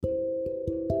The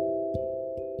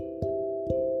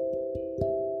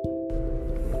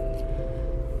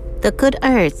Good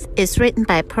Earth is written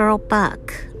by Pearl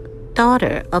Buck,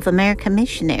 daughter of American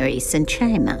missionaries in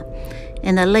China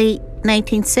in the late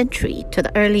 19th century to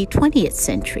the early 20th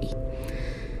century.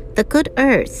 The Good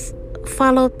Earth,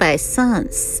 followed by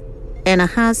Sons and A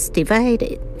House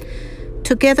Divided,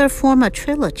 together form a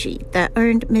trilogy that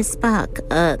earned Miss Buck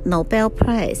a Nobel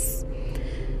Prize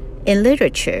in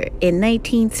Literature in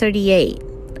 1938,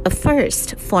 a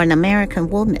first for an American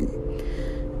woman.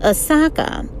 A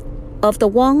saga of the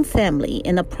Wang family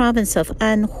in the province of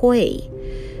Anhui,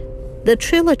 the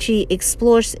trilogy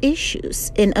explores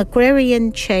issues in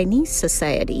agrarian Chinese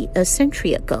society a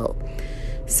century ago,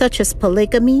 such as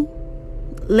polygamy,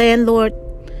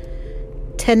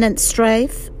 landlord-tenant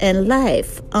strife, and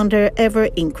life under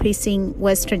ever-increasing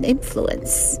Western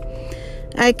influence.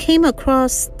 I came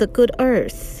across The Good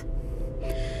Earth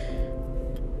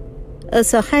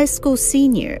as a high school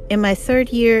senior in my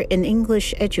third year in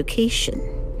English education,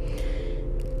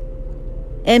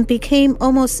 and became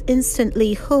almost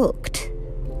instantly hooked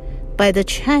by the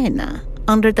China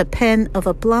under the pen of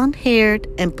a blonde-haired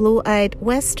and blue-eyed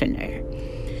Westerner.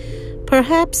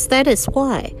 Perhaps that is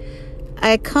why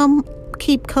I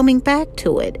keep coming back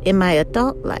to it in my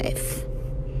adult life.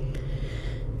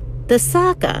 The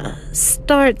saga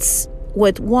starts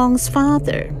with Wang's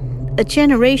father, a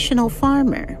generational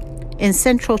farmer in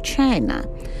central China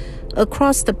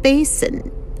across the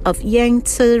basin of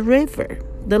Yangtze River,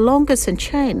 the longest in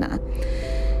China,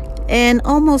 and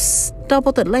almost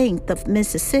double the length of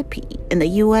Mississippi in the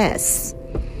U.S.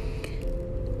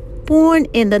 Born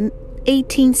in the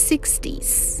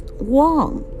 1860s,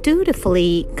 Wang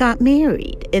dutifully got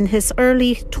married in his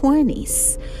early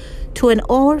 20s to an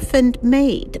orphaned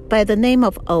maid by the name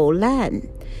of Lan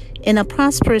in a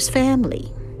prosperous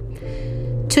family.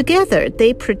 Together,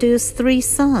 they produced 3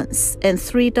 sons and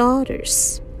 3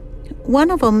 daughters. One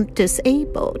of them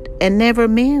disabled and never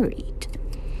married.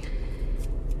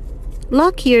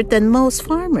 Luckier than most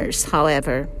farmers,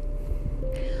 however,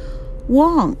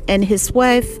 Wang and his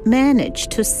wife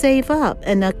managed to save up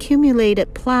and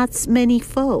accumulated plots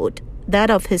many-fold that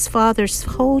of his father's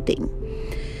holding.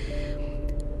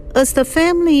 As the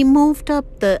family moved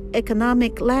up the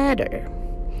economic ladder,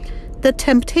 the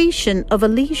temptation of a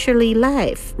leisurely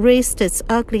life raised its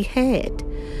ugly head.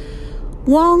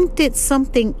 Wang did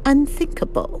something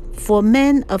unthinkable for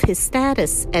men of his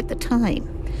status at the time,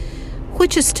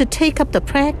 which is to take up the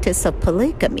practice of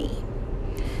polygamy.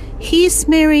 His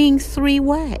marrying 3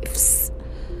 wives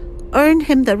earned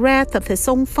him the wrath of his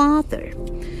own father.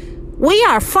 "We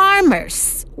are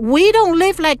farmers. We don't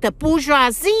live like the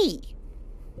bourgeoisie."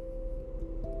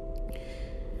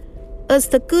 As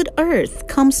The Good Earth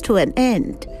comes to an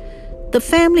end, the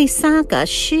family saga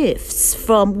shifts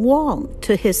from Wang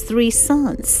to his 3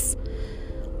 sons,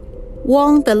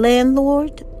 Wang the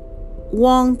landlord,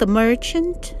 Wang the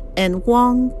merchant, and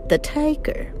Wang the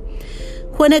tiger.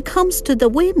 When it comes to the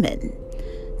women,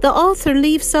 the author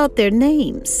leaves out their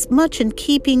names, much in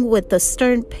keeping with the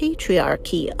stern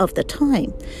patriarchy of the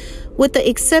time, with the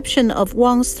exception of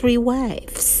Wang's 3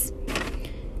 wives.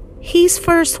 His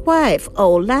first wife,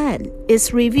 Lan,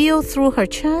 is revealed through her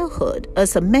childhood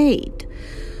as a maid,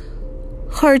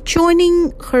 her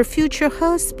joining her future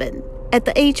husband at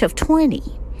the age of 20,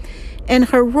 and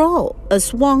her role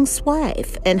as Wang's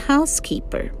wife and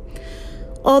housekeeper,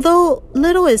 although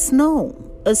little is known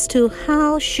as to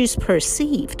how she's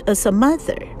perceived as a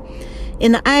mother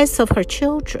in the eyes of her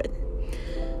children.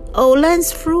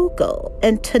 Lan's frugal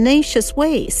and tenacious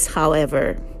ways,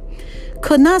 however,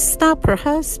 could not stop her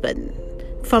husband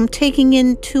from taking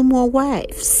in 2 more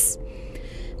wives.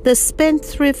 The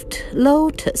spendthrift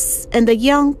Lotus and the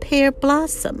young Pear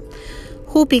Blossom,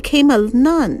 who became a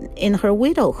nun in her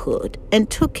widowhood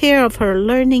and took care of her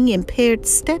learning-impaired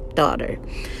stepdaughter,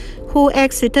 who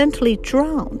accidentally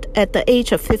drowned at the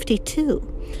age of 52,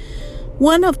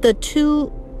 one of the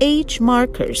 2 age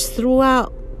markers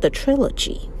throughout the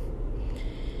trilogy.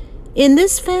 In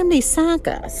this family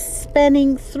saga,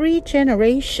 spanning 3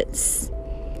 generations,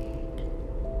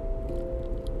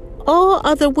 all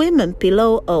other women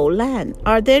below Lan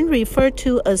are then referred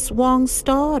to as Wang's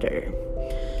daughter,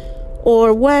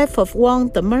 or wife of Wang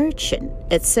the merchant,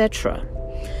 etc.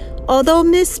 Although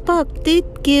Miss Buck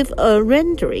did give a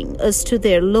rendering as to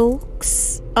their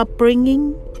looks,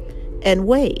 upbringing, and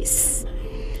ways.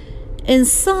 In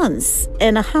Sons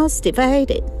and A House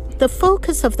Divided, the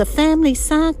focus of the family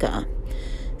saga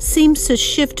seems to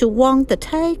shift to Wang the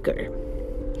tiger,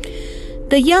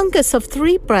 the youngest of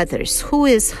 3 brothers, who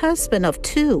is husband of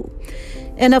 2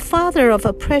 and a father of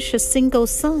a precious single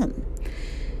son.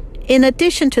 in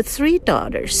addition to 3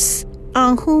 daughters,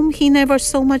 on whom he never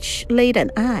so much laid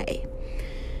an eye.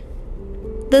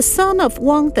 The son of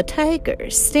Wang the Tiger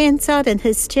stands out in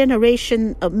his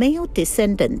generation of male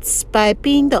descendants by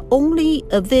being the only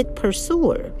avid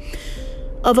pursuer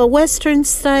of a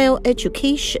Western-style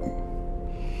education.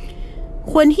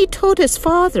 When he told his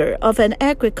father of an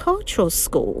agricultural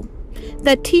school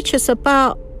that teaches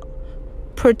about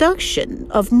production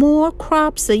of more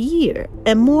crops a year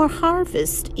and more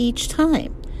harvest each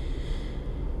time,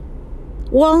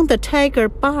 Wang the Tiger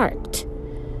barked,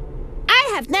 "I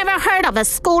have never heard of a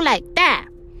school like that.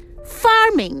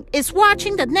 Farming is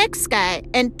watching the next guy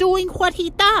and doing what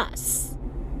he does."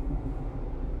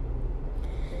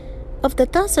 Of the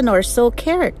dozen or so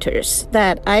characters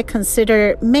that I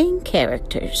consider main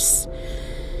characters,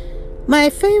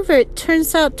 my favorite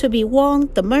turns out to be Wang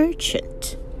the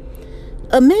merchant,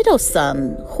 a middle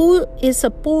son who is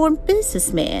a born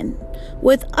businessman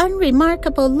with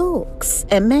unremarkable looks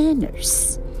and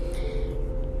manners.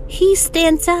 He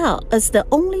stands out as the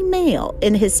only male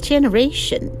in his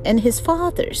generation and his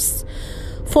father's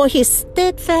for his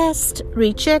steadfast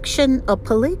rejection of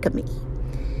polygamy.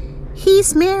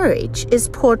 His marriage is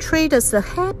portrayed as the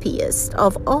happiest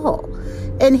of all,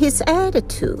 and his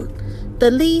attitude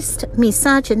the least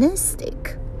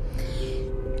misogynistic.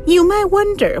 You might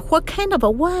wonder what kind of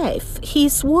a wife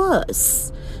his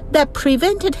was that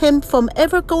prevented him from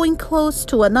ever going close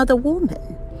to another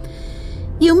woman.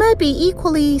 You might be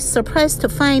equally surprised to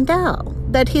find out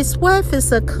that his wife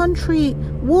is a country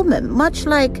woman much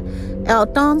like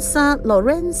Aldonza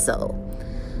Lorenzo,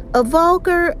 a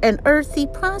vulgar and earthy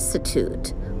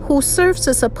prostitute who serves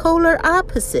as a polar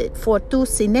opposite for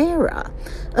Dulcinea,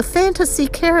 a fantasy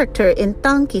character in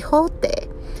Don Quixote,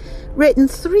 written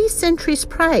 3 centuries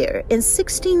prior in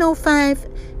 1605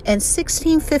 and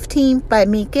 1615 by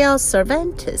Miguel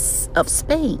Cervantes of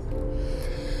Spain.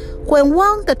 When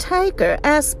Wang the Tiger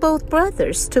asked both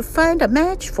brothers to find a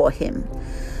match for him,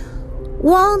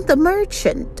 Wang the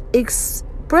merchant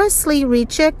expressly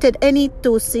rejected any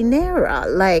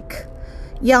Dulcinea-like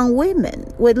young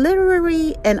women with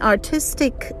literary and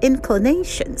artistic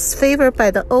inclinations favored by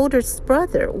the oldest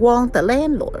brother, Wang the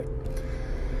landlord.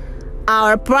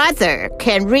 "Our brother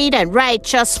can read and write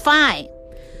just fine.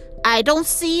 I don't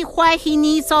see why he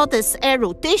needs all this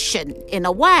erudition in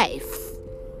a wife."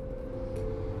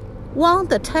 Wang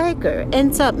the Tiger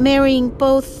ends up marrying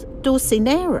both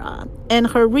Dulcinea and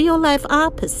her real-life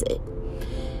opposite.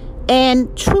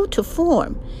 And true to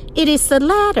form, it is the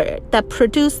latter that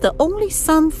produced the only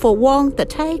son for Wang the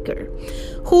Tiger,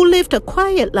 who lived a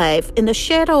quiet life in the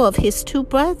shadow of his 2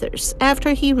 brothers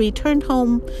after he returned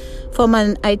home from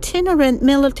an itinerant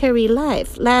military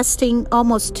life lasting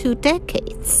almost 2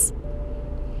 decades.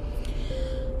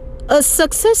 As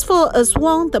successful as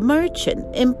Wang the merchant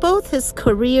in both his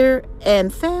career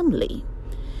and family,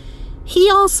 he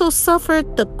also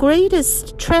suffered the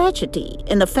greatest tragedy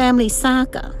in the family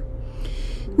saga.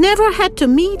 Never had to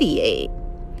mediate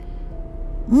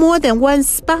more than one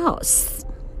spouse.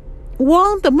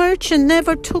 Wang the merchant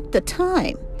never took the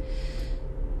time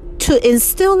to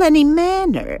instill any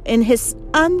manner in his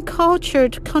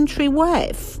uncultured country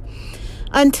wife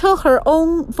until her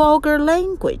own vulgar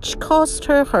language cost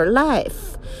her her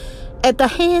life at the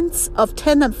hands of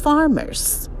tenant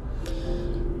farmers.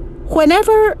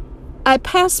 Whenever I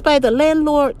pass by the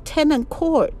landlord-tenant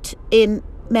court in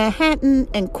Manhattan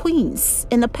and Queens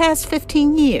in the past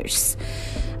 15 years,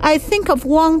 I think of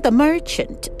Wang the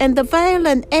merchant and the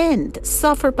violent end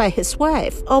suffered by his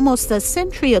wife almost a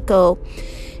century ago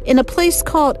in a place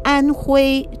called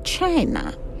Anhui,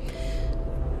 China.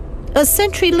 A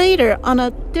century later, on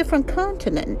a different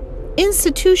continent,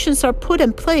 institutions are put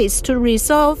in place to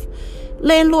resolve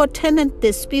landlord-tenant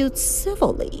disputes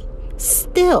civilly.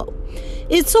 Still,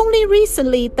 it's only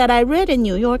recently that I read in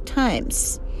New York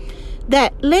Times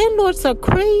that landlords are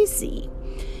crazy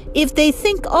if they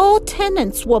think all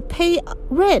tenants will pay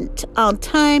rent on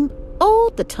time all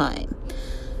the time.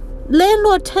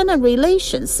 Landlord-tenant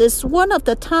relations is one of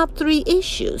the top 3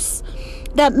 issues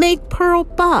that make Pearl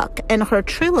Buck and her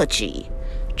trilogy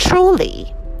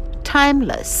truly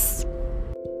timeless.